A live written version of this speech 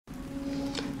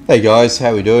Hey guys,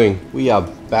 how we doing? We are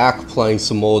back playing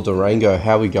some more Durango.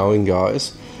 How we going,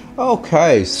 guys?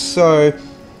 Okay, so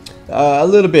a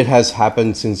little bit has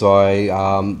happened since I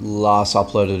last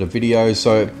uploaded a video.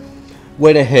 So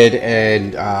went ahead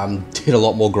and did a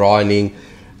lot more grinding,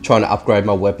 trying to upgrade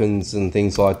my weapons and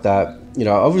things like that. You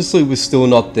know, obviously we're still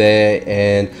not there,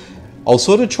 and I was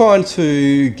sort of trying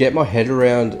to get my head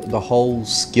around the whole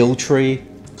skill tree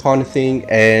kind of thing.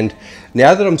 And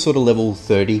now that I'm sort of level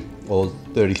 30 or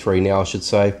 33 now, I should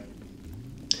say,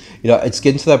 you know, it's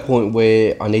getting to that point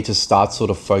where I need to start sort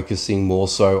of focusing more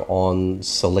so on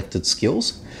selected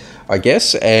skills, I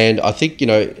guess. And I think, you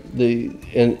know,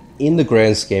 in the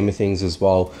grand scheme of things as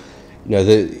well, you know,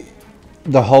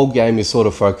 the whole game is sort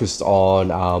of focused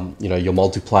on you know, your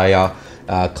multiplayer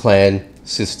clan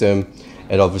system,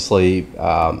 and obviously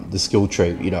the skill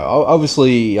tree. You know,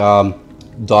 obviously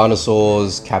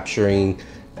dinosaurs, capturing,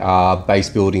 base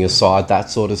building aside, that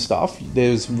sort of stuff,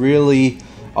 there's really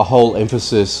a whole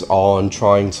emphasis on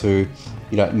trying to,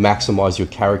 you know, maximize your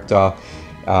character,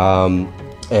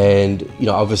 and, you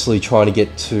know, obviously trying to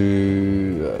get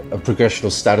to a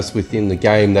progressional status within the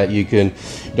game that you can,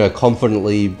 you know,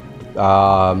 confidently, you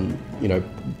know,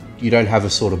 you don't have a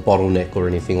sort of bottleneck or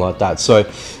anything like that. So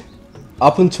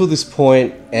up until this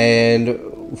point,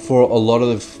 and for a lot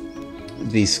of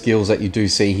these skills that you do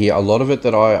see here, a lot of it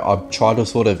that I try to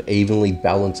sort of evenly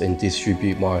balance and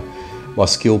distribute my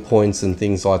skill points and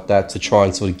things like that to try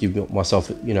and sort of give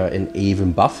myself, you know, an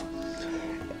even buff.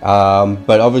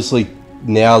 But obviously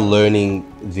now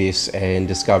learning this and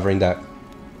discovering that,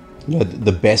 you know,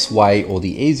 the best way, or the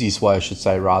easiest way I should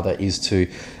say rather, is to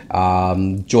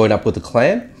join up with a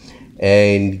clan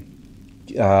and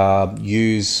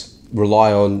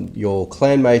rely on your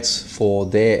clanmates for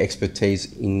their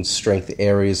expertise in strength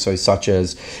areas, so such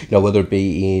as, you know, whether it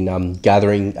be in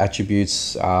gathering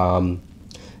attributes,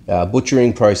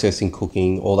 butchering, processing,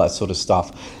 cooking, all that sort of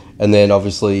stuff. And then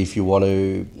obviously if you want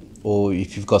to, or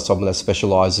if you've got someone that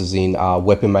specializes in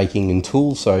weapon making and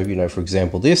tools, so, you know, for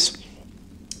example, this,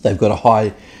 they've got a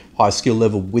high skill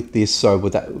level with this, so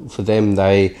with that, for them,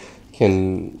 they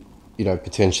can, you know,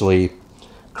 potentially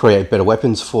create better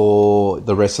weapons for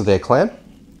the rest of their clan.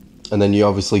 And then you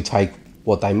obviously take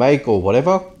what they make or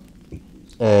whatever,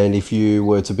 and if you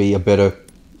were to be a better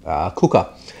cooker,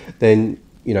 then,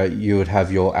 you know, you would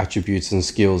have your attributes and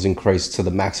skills increased to the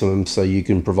maximum, so you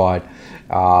can provide,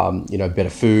 you know, better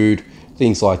food,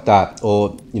 things like that.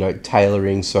 Or, you know,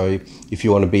 tailoring, so if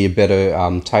you want to be a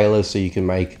better tailor, so you can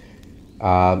make,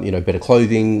 you know, better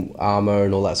clothing, armor,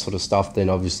 and all that sort of stuff, then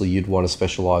obviously you'd want to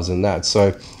specialize in that.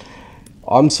 So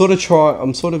I'm sort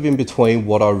of in between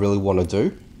what I really want to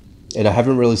do, and I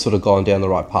haven't really sort of gone down the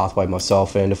right pathway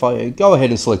myself. And if I go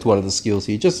ahead and select one of the skills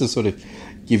here, just to sort of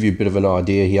give you a bit of an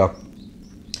idea here,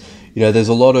 you know, there's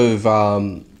a lot of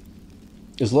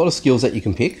skills that you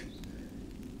can pick,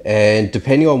 and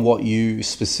depending on what you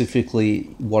specifically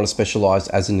want to specialize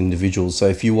as an individual. So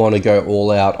if you want to go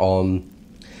all out on,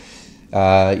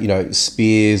 you know,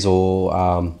 spears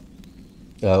or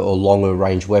longer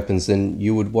range weapons, then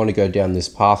you would want to go down this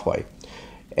pathway.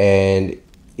 And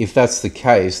if that's the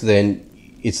case, then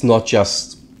it's not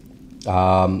just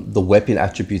the weapon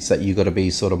attributes that you got to be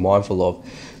sort of mindful of.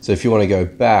 So if you want to go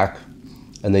back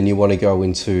and then you want to go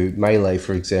into melee,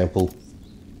 for example,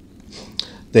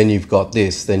 then you've got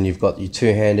this. Then you've got your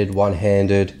two-handed,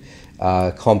 one-handed,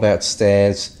 combat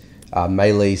stance,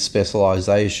 melee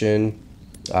specialization,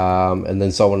 and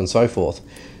then so on and so forth.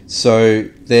 So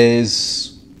there's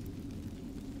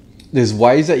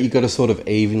ways that you got to sort of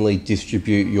evenly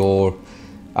distribute your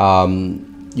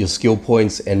skill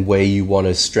points and where you want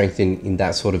to strengthen in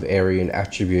that sort of area and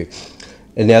attribute.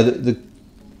 And now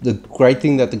the great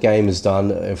thing that the game has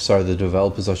done, sorry, the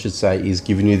developers I should say, is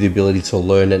giving you the ability to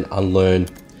learn and unlearn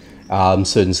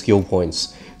certain skill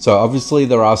points. So obviously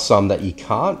there are some that you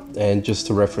can't, and just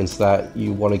to reference that,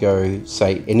 you want to go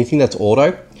say anything that's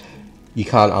auto, you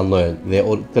can't unlearn. They're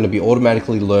going to be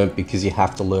automatically learned because you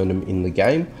have to learn them in the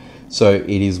game. So it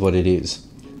is what it is.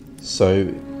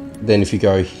 So then if you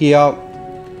go here,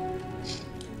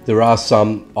 there are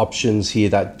some options here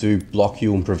that do block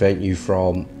you and prevent you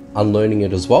from unlearning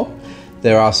it as well.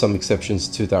 There are some exceptions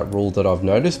to that rule that I've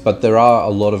noticed, but there are a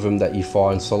lot of them that you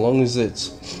find, so long as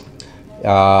it's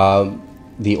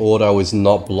the auto is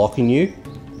not blocking you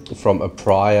from a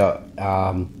prior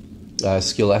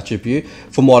skill attribute,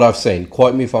 from what I've seen.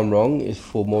 Quote me if I'm wrong. If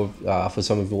for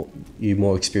some of you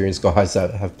more experienced guys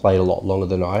that have played a lot longer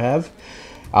than I have,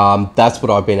 that's what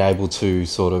I've been able to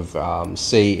sort of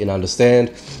see and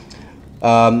understand.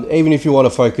 Even if you want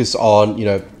to focus on, you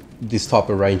know, this type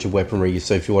of range of weaponry,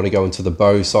 so if you want to go into the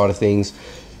bow side of things,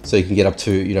 so you can get up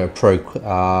to, you know,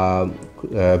 crossbow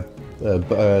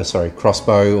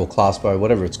or classbow,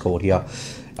 whatever it's called here.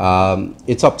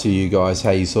 It's up to you guys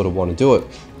how you sort of want to do it.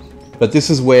 But this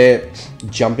is where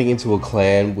jumping into a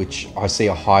clan, which I see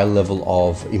a high level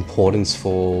of importance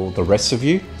for the rest of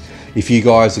you. If you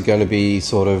guys are going to be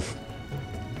sort of,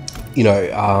 you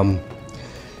know,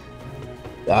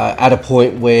 at a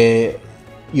point where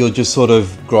you're just sort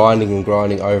of grinding and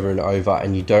grinding over and over,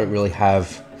 and you don't really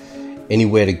have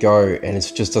anywhere to go, and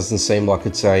it just doesn't seem like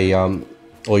it's a,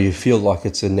 or you feel like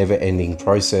it's a never-ending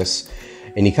process,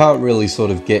 and you can't really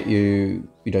sort of get you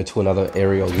know, to another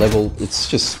area or level.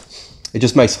 It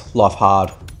just makes life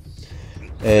hard.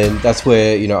 And that's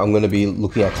where, you know, I'm going to be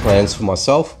looking at clans for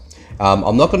myself.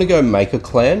 I'm not going to go make a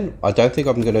clan. I don't think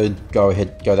I'm going to go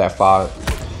that far.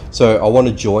 So I want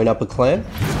to join up a clan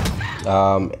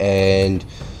and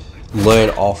learn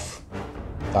off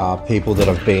people that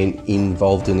have been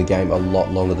involved in the game a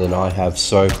lot longer than I have.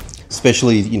 So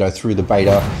especially, you know, through the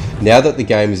beta, now that the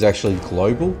game is actually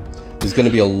global, there's going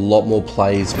to be a lot more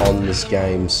plays on this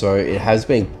game. So it has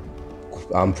been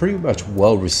pretty much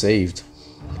well received.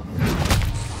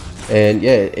 And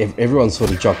yeah, if everyone's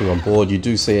sort of jumping on board, you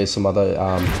do see some other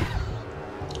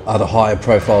higher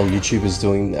profile YouTubers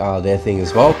doing their thing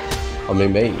as well. I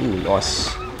mean,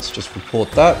 nice. Let's just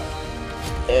report that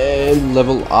and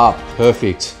level up.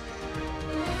 Perfect.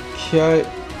 Okay,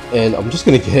 and I'm just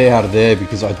going to get out of there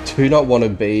because I do not want to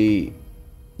be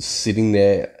sitting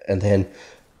there and then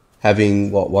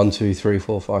having what, 1, 2, 3,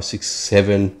 4, 5, 6,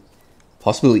 7,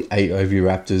 possibly 8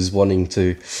 oviraptors wanting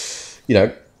to, you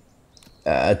know,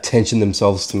 attention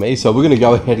themselves to me. So we're going to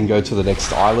go ahead and go to the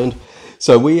next island.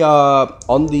 So we are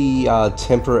on the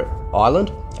temperate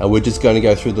island, and we're just going to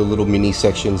go through the little mini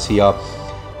sections here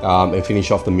and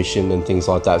finish off the mission and things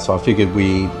like that. So I figured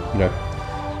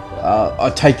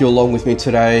I'd take you along with me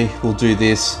today. We'll do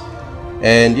this,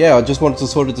 and yeah, I just wanted to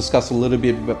sort of discuss a little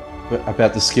bit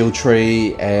about the skill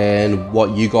tree and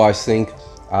what you guys think.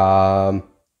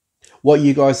 What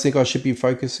you guys think I should be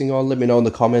focusing on. Let me know in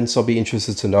the comments. I'll be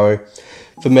interested to know.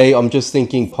 For me, I'm just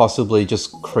thinking possibly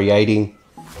just creating,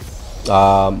 getting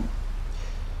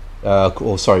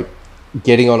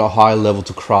on a high level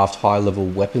to craft high level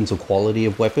weapons or quality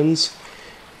of weapons.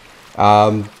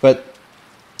 But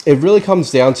it really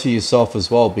comes down to yourself as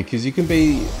well, because you can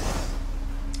be,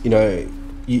 you know,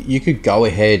 you could go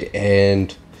ahead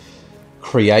and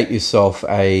create yourself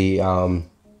a,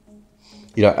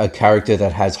 you know, a character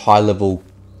that has high level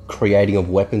creating of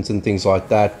weapons and things like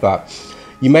that, but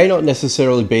you may not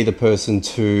necessarily be the person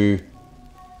to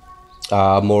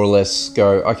more or less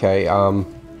go, okay, I'm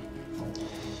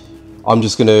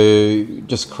just gonna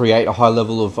create a high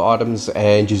level of items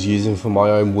and just use them for my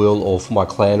own will or for my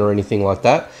clan or anything like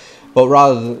that. But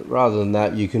rather than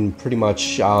that, you can pretty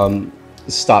much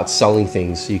start selling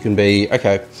things. You can be,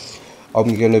 okay,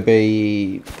 I'm gonna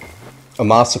be a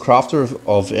master crafter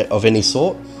of any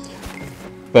sort,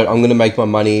 but I'm going to make my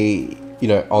money, you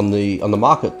know, on the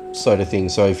market sort of thing.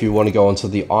 So if you want to go onto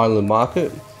the island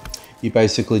market, you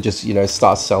basically just, you know,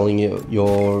 start selling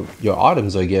your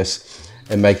items, I guess,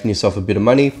 and making yourself a bit of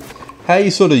money. How you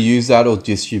sort of use that or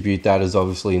distribute that is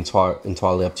obviously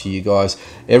entirely up to you guys.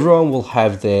 Everyone will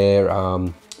have their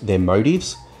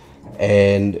motives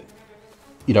and,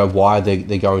 you know, why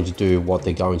they're going to do what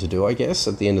they're going to do, I guess,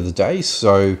 at the end of the day.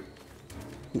 So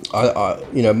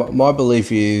you know, my belief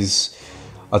is,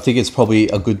 I think it's probably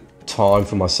a good time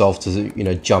for myself to, you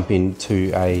know, jump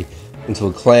into a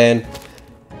clan,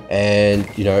 and,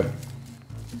 you know,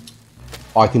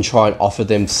 I can try and offer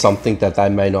them something that they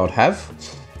may not have,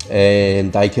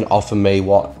 and they can offer me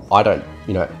what I don't,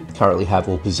 you know, currently have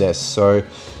or possess. So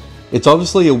it's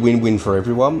obviously a win-win for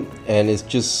everyone, and it's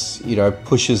just, you know,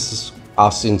 pushes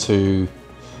us into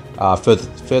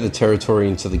further territory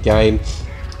into the game.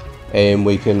 And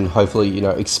we can hopefully, you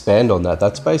know, expand on that.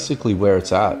 That's basically where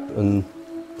it's at. And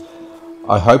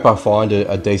I hope I find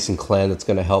a decent clan that's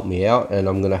going to help me out, and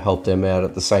I'm going to help them out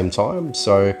at the same time.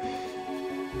 So,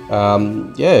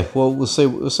 yeah, well, we'll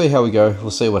see how we go.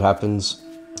 We'll see what happens.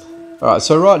 All right,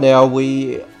 so right now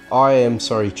I am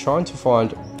trying to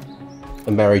find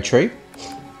a married tree,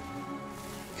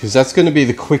 because that's going to be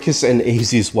the quickest and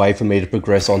easiest way for me to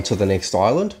progress onto the next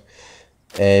island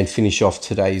and finish off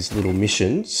today's little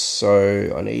mission.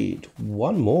 So I need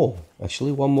one more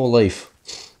leaf.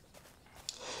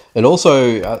 And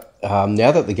also,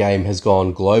 now that the game has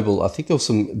gone global, I think there's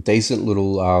some decent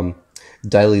little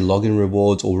daily login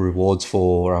rewards or rewards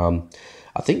for,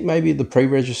 I think maybe the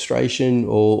pre-registration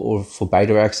or for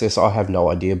beta access. I have no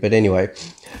idea. But anyway,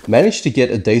 managed to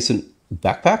get a decent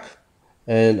backpack,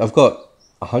 and I've got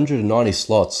 190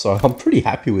 slots, so I'm pretty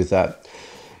happy with that.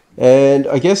 And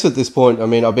I guess at this point, I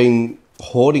mean, I've been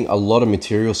hoarding a lot of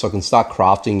material so I can start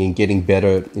crafting and getting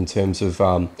better in terms of,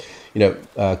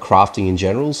 crafting in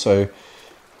general. So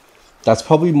that's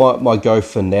probably my go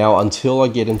for now until I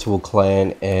get into a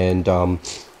clan and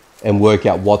work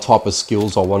out what type of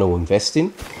skills I want to invest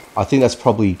in. I think that's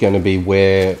probably going to be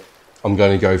where I'm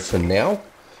going to go for now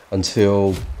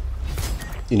until,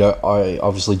 I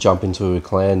obviously jump into a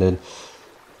clan and,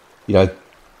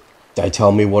 they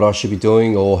tell me what I should be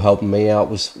doing or helping me out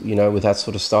with, with that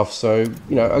sort of stuff. So,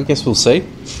 I guess we'll see.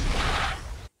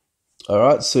 All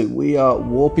right, so we are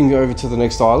warping over to the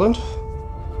next island.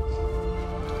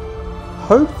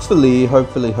 Hopefully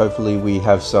we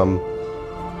have some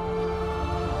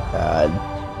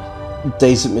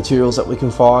decent materials that we can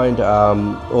find,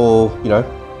 or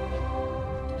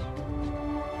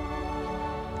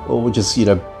we'll just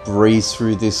breeze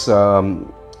through this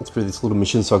little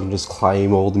mission, so I can just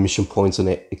claim all the mission points and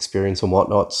experience and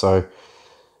whatnot. So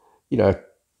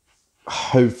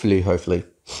hopefully.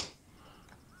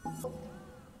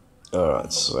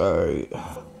 Alright,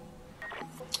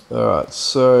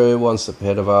 so one step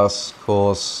ahead of us, of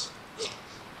course.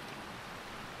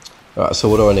 Alright, so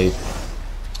what do I need?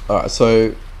 Alright,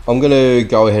 so I'm gonna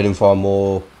go ahead and find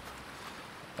more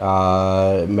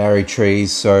married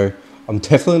trees. So I'm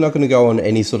definitely not gonna go on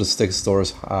any sort of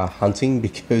Stegosaurus hunting,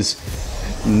 because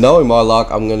knowing my luck,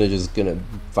 I'm gonna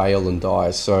fail and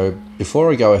die. So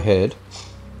before I go ahead,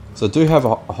 so I do have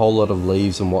a whole lot of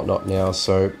leaves and whatnot now,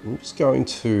 so I'm just going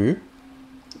to,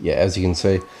 as you can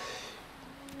see,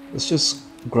 let's just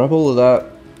grab all of that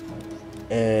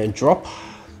and drop,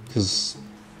 because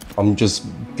I'm just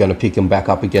going to pick them back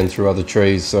up again through other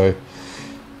trees. So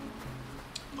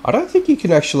I don't think you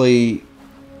can actually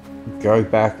go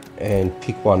back and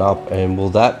pick one up, and will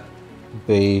that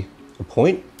be a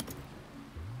point?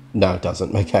 No, it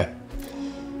doesn't. Okay,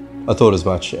 I thought as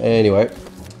much. Anyway,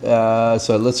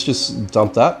 so let's just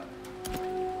dump that.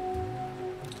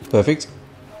 Perfect.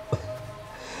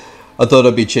 I thought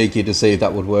I'd be cheeky to see if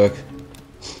that would work.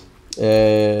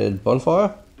 And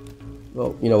bonfire.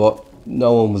 Well, you know what?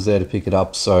 No one was there to pick it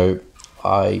up, so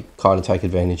I kind of take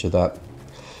advantage of that.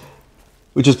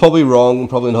 Which is probably wrong,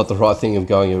 probably not the right thing of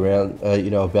going around,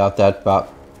 about that.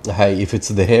 But hey, if it's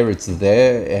there, it's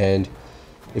there. And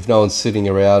if no one's sitting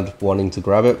around wanting to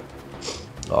grab it,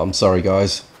 I'm sorry,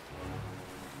 guys.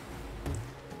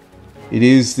 It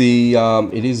is a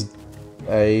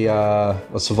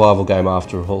survival game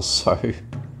after all. So,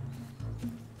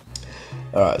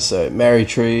 all right. So, marry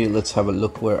tree. Let's have a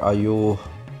look. Where are you?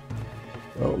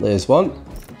 Well, there's one.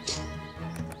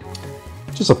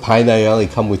 Just a pain they only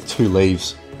come with 2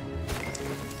 leaves.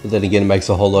 But then again, it makes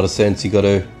a whole lot of sense. You got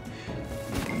to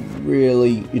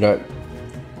really,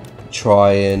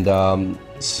 try and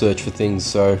search for things.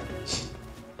 So,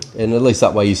 and at least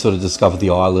that way you sort of discover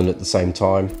the island at the same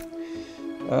time.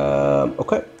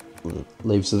 Okay,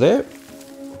 leaves are there.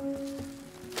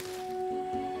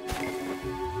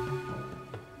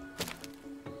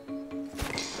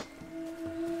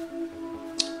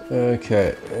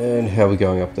 Okay, and how are we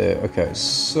going up there? Okay,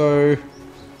 so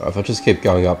if I just keep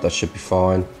going up, that should be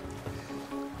fine.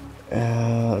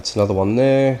 That's another one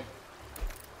there.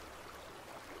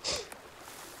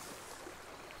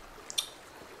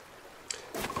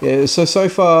 Yeah, so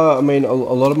far, I mean, a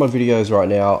lot of my videos right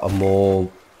now are more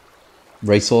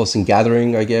resource and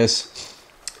gathering, I guess.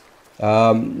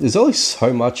 There's only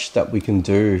so much that we can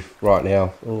do right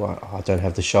now. Oh, I don't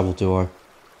have the shovel, do I?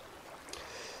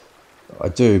 I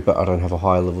do, but I don't have a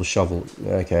high level shovel.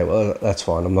 Okay, well, that's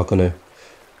fine. I'm not going to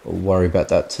worry about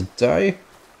that today.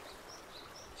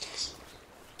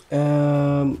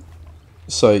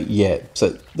 So yeah,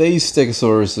 so these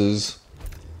Stegosauruses,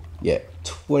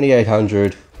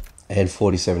 2800 and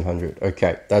 4700.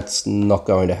 Okay, that's not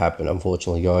going to happen,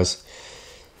 unfortunately, guys.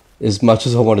 As much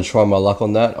as I want to try my luck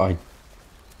on that, I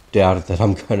doubt it that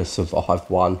I'm going to survive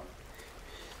one.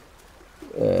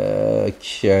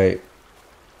 Okay.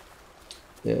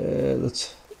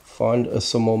 Let's find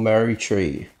some more marry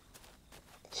tree.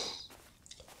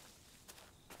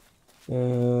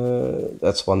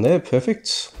 That's one there,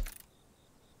 perfect.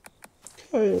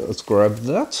 Okay, let's grab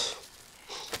that.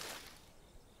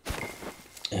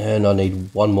 And I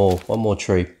need one more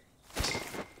tree.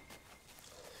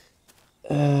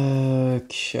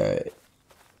 Okay.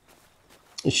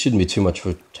 It shouldn't be too much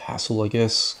of a hassle, I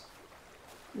guess.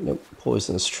 Nope,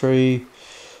 poisonous tree.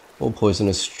 Or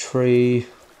poisonous tree.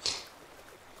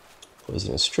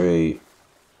 Poisonous tree.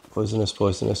 Poisonous.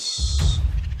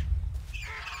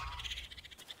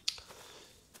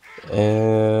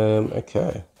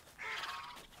 Okay.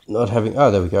 Not having,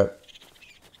 oh, there we go.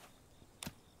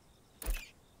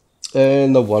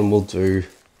 And the one will do.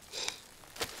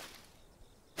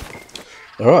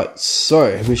 Alright,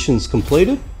 so mission's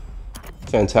completed.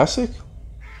 Fantastic.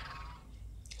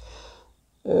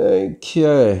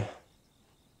 Okay.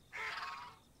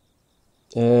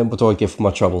 And what do I get for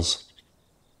my troubles?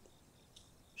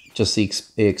 Just the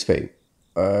EXP.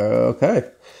 Okay.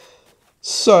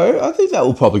 So I think that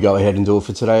will probably go ahead and do it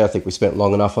for today. I think we spent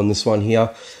long enough on this one here.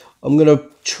 I'm going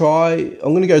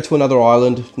to go to another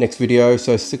island next video,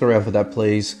 so stick around for that,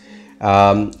 please.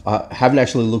 I haven't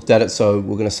actually looked at it, so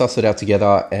we're going to suss it out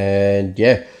together, and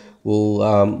yeah,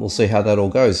 we'll see how that all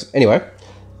goes. Anyway,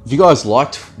 if you guys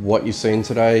liked what you've seen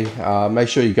today, make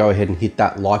sure you go ahead and hit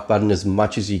that like button as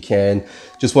much as you can.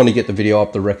 Just want to get the video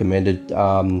up the recommended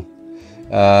ladder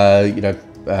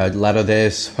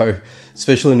there, so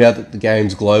especially now that the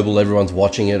game's global, everyone's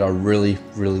watching it, I really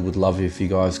would love if you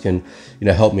guys can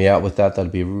help me out with that.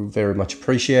 That'd be very much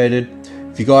appreciated.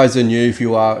 If you guys are new, if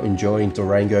you are enjoying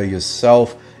Durango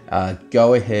yourself,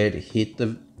 go ahead, hit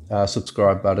the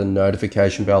subscribe button,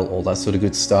 notification bell, all that sort of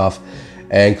good stuff,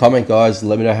 and comment, guys.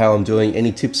 Let me know how I'm doing.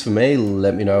 Any tips for me,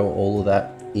 let me know all of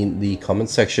that in the comment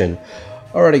section.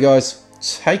 Alrighty guys,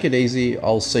 take it easy.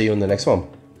 I'll see you in the next one.